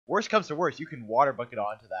Worst comes to worst, you can water bucket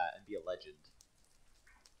onto that and be a legend.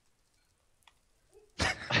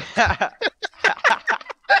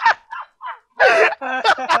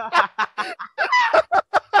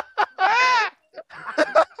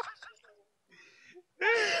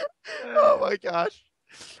 Oh my gosh.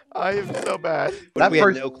 I am so bad. That We had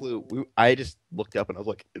first- no clue. I just looked up and I was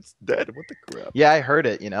like, it's dead. What the crap? Yeah, I heard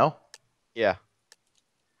it, you know? Yeah.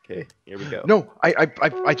 Okay, here we go. No,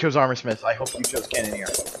 I chose Armor Smith. I hope you chose Cannoneer.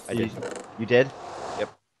 I did. You did? Yep.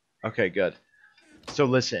 Okay, good. So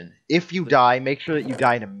listen, if you die, make sure that you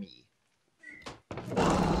die to me.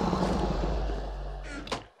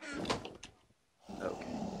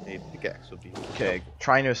 Okay. A pickaxe would be. Okay,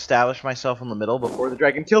 trying to establish myself in the middle before the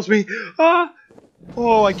dragon kills me. Ah!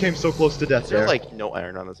 Oh, I came so close to death Is there there. like no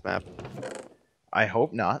iron on this map? I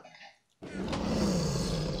hope not.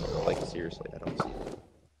 Like seriously, I don't see it.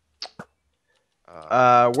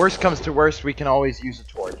 Worst comes to worst, we can always use a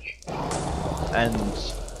torch. And...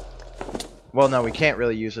 well, no, we can't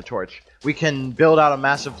really use a torch. We can build out a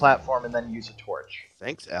massive platform and then use a torch.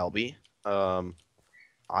 Thanks, Albi. I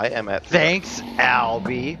am at. Thanks,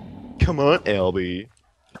 Albi. Come on, Albi.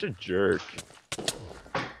 Such a jerk.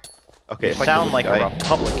 Okay, You if I sound like kill this a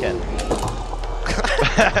Republican.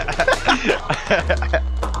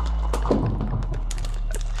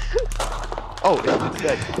 Oh, it's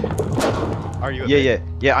dead. Are you? At Yeah, mid?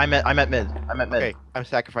 yeah. I'm at mid. I'm at mid. Okay, I'm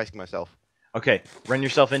sacrificing myself. Okay, run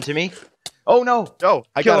yourself into me. Oh no! No,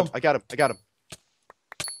 I Kill got him. him. I got him. I got him.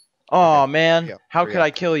 Oh Okay, man, here we go, how here we could go.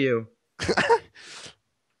 I kill you?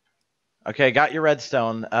 Okay, got your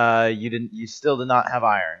redstone. You still did not have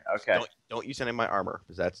iron. Okay. Don't use any of my armor,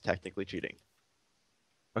 because that's technically cheating.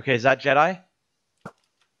 Okay, is that Jedi?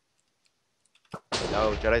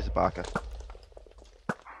 No, Jedi's a baka.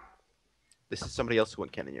 This is somebody else who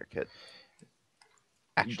went Cannoneer kid.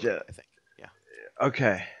 Actually, I think. Yeah.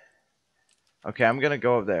 Okay. Okay, I'm gonna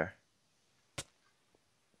go up there.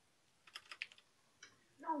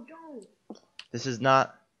 No, don't. This is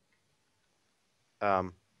not.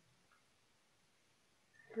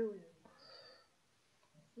 Do it.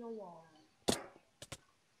 No wall.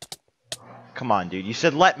 Come on, dude. You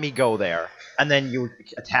said let me go there, and then you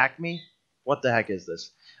attacked me? What the heck is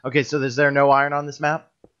this? Okay, so is there no iron on this map?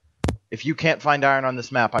 If you can't find iron on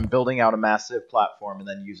this map, I'm building out a massive platform and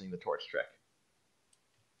then using the torch trick.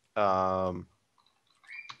 I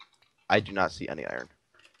do not see any iron.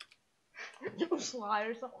 No slide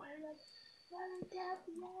or something.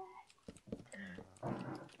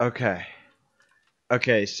 Okay.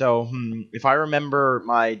 Okay, so if I remember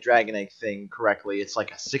my dragon egg thing correctly, it's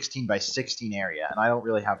like a 16 by 16 area, and I don't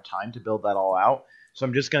really have time to build that all out. So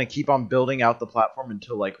I'm just gonna keep on building out the platform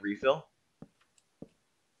until like refill.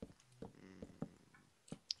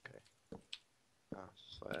 Okay.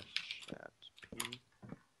 Slash at P.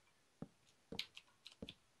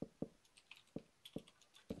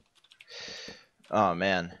 Oh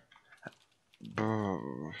man.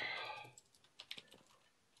 Brr.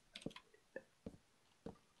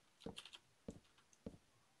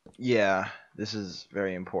 Yeah, this is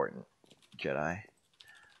very important, Jedi.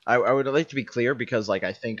 I would like to be clear because like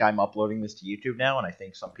I think I'm uploading this to YouTube now, and I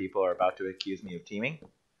think some people are about to accuse me of teaming.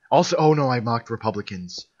 Also, oh no, I mocked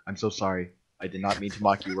Republicans. I'm so sorry. I did not mean to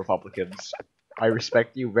mock you, Republicans. I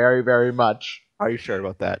respect you very, very much. Are you sure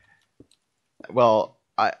about that? Well,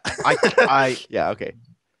 I Yeah. Okay.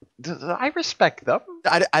 I respect them.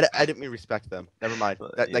 I didn't mean respect them. Never mind.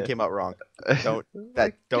 That came out wrong. Don't.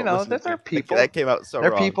 Don't. You know, listen to they're me. people. That came out so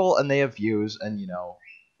They're wrong. people, and they have views, and you know.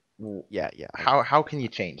 Yeah. Yeah. How can you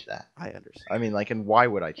change that? I understand. I mean, like, and why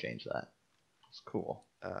would I change that? It's cool.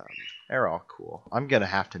 Um, They're all cool. I'm gonna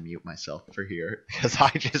have to mute myself for here because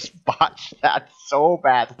I just botched that so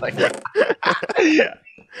badly.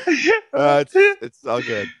 it's all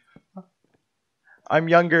good. I'm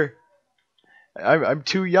younger. I'm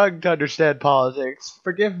too young to understand politics.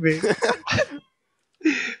 Forgive me.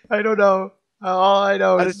 I don't know. All I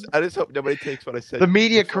know is I just hope nobody takes what I said. the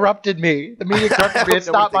media before. corrupted me. The media corrupted me. It's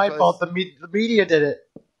Nobody not my thinks fault. The media did it.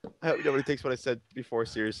 I hope nobody takes what I said before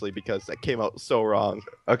seriously because that came out so wrong.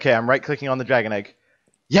 Okay, I'm right clicking on the dragon egg.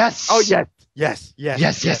 Yes. Oh yes, yes, yes,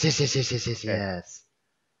 Yes. Yes. Yes. Yes. Yes. Yes. Yes. Okay. Yes.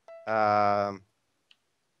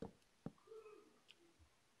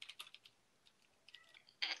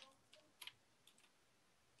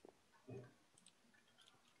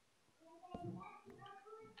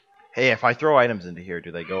 Hey, if I throw items into here,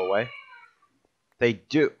 do they go away? They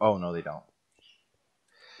do. Oh, no, they don't.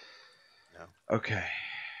 No. Okay.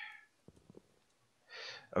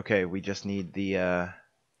 Okay, we just need the,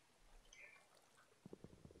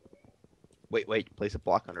 Wait. Place a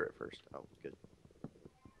block under it first. Oh, good.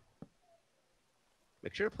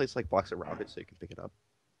 Make sure to place like blocks around it so you can pick it up.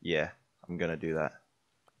 Yeah, I'm gonna do that.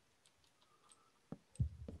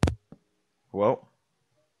 Whoa.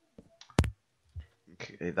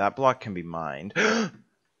 Okay, that block can be mined.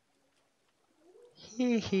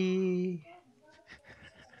 Hee hee.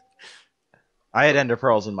 I had ender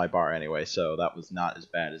pearls in my bar anyway, so that was not as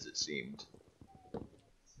bad as it seemed.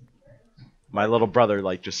 My little brother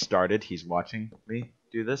like just started. He's watching me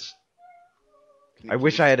do this. I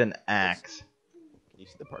wish I had an axe. Can you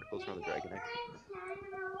see the particles from the dragon egg?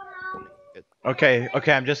 Okay,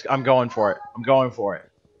 I'm going for it. I'm going for it.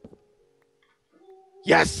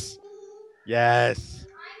 Yes! Yes!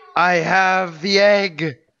 I have the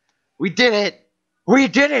egg! We did it! We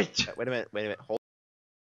did it! Wait a minute, hold.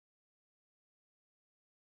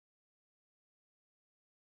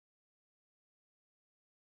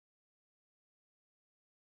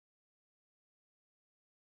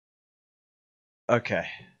 Okay.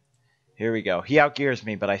 Here we go. He outgears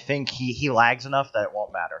me, but I think he lags enough that it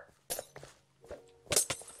won't matter.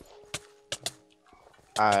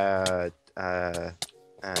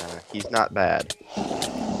 He's not bad.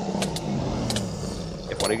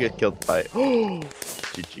 If one get killed by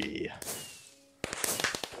GG.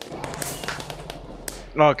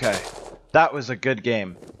 Okay. That was a good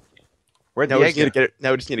game. Where'd Now the we egg just need to get it.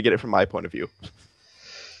 Now we just need to get it from my point of view.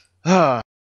 go?